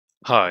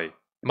Hi,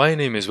 my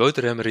name is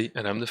Wouter Emery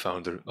and I'm the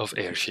founder of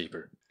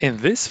Airshaper. In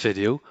this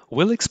video,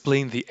 we'll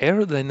explain the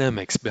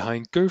aerodynamics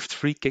behind curved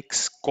free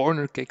kicks,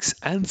 corner kicks,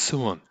 and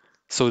so on,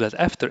 so that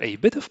after a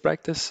bit of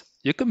practice,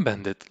 you can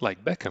bend it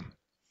like Beckham.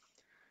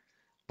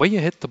 When you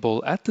hit the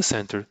ball at the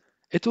center,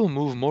 it will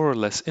move more or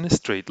less in a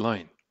straight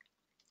line.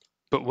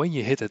 But when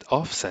you hit it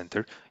off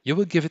center, you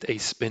will give it a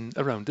spin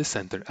around the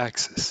center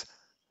axis.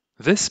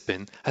 This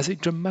spin has a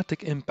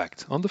dramatic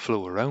impact on the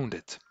flow around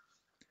it.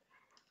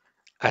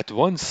 At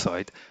one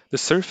side, the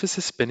surface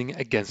is spinning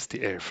against the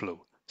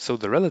airflow, so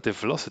the relative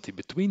velocity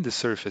between the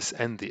surface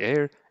and the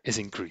air is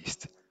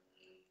increased.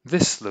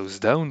 This slows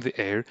down the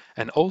air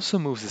and also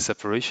moves the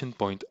separation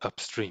point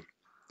upstream.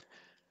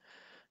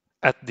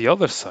 At the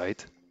other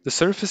side, the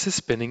surface is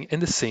spinning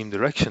in the same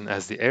direction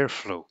as the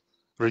airflow,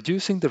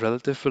 reducing the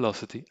relative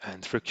velocity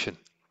and friction.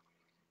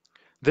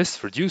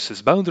 This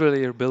reduces boundary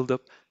layer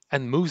buildup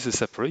and moves the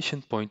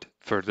separation point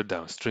further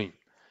downstream.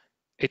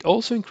 It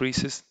also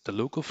increases the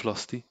local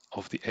velocity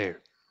of the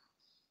air.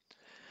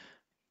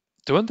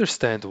 To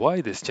understand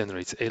why this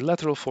generates a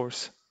lateral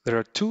force, there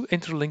are two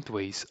interlinked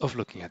ways of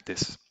looking at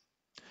this.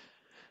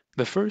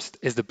 The first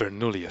is the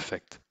Bernoulli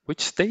effect, which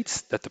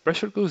states that the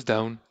pressure goes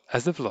down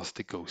as the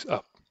velocity goes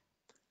up.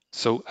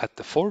 So at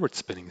the forward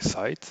spinning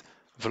side,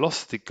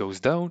 velocity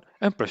goes down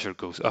and pressure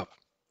goes up.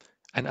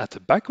 And at the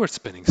backward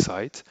spinning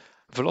side,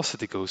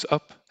 velocity goes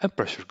up and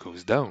pressure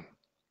goes down.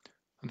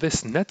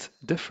 This net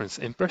difference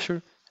in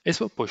pressure is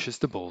what pushes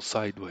the ball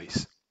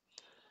sideways.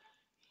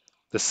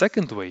 The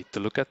second way to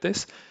look at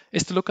this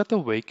is to look at the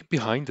wake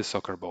behind the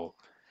soccer ball.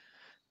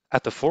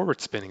 At the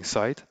forward spinning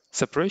side,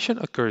 separation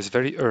occurs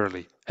very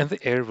early and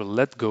the air will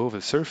let go of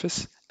the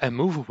surface and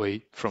move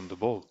away from the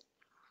ball.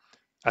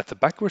 At the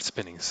backward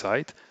spinning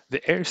side,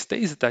 the air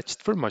stays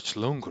attached for much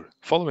longer,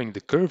 following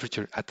the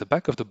curvature at the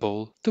back of the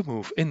ball to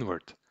move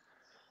inward.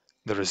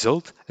 The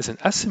result is an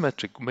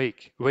asymmetric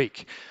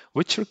wake,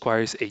 which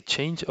requires a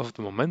change of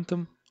the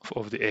momentum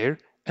of the air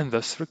and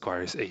thus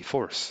requires a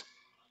force.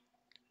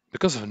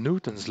 Because of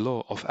Newton's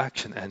law of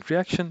action and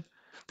reaction,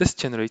 this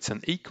generates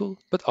an equal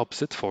but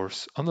opposite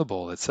force on the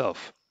ball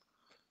itself.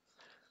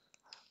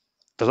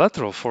 The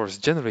lateral force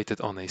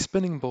generated on a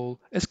spinning ball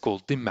is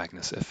called the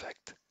Magnus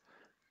effect.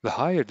 The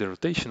higher the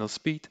rotational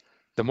speed,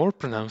 the more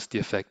pronounced the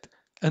effect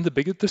and the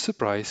bigger the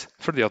surprise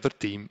for the other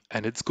team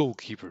and its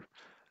goalkeeper.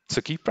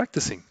 So keep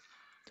practicing.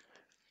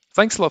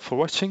 Thanks a lot for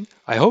watching.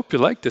 I hope you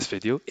liked this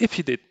video. If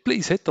you did,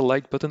 please hit the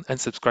like button and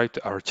subscribe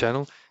to our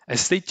channel and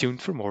stay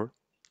tuned for more.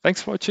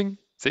 Thanks for watching.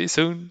 See you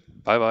soon.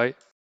 Bye bye.